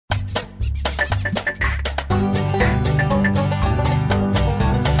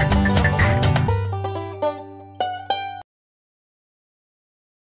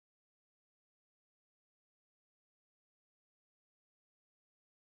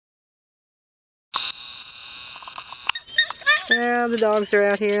Yeah, the dogs are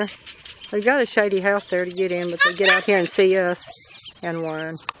out here. They've got a shady house there to get in, but they get out here and see us and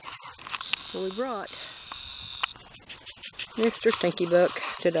whine. So we brought Mr. Stinky Buck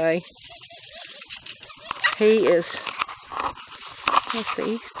today. He is, let's see,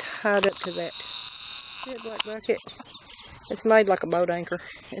 he's tied up to that red black bucket. It's made like a boat anchor.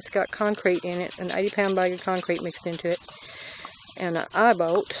 It's got concrete in it, an 80-pound bag of concrete mixed into it, and an eye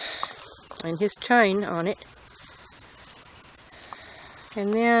bolt, and his chain on it.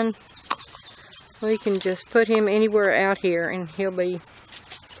 And then we can just put him anywhere out here and he'll be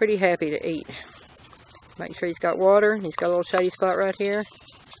pretty happy to eat. Make sure he's got water. He's got a little shady spot right here.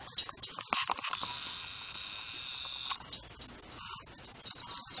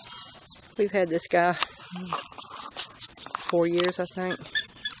 We've had this guy 4 years, I think.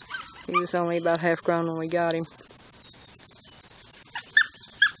 He was only about half grown when we got him.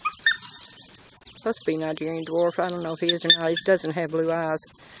 Supposed to be Nigerian dwarf. I don't know if he is or not. He doesn't have blue eyes.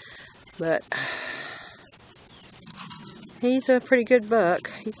 But he's a pretty good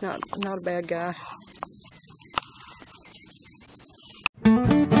buck. He's not a bad guy.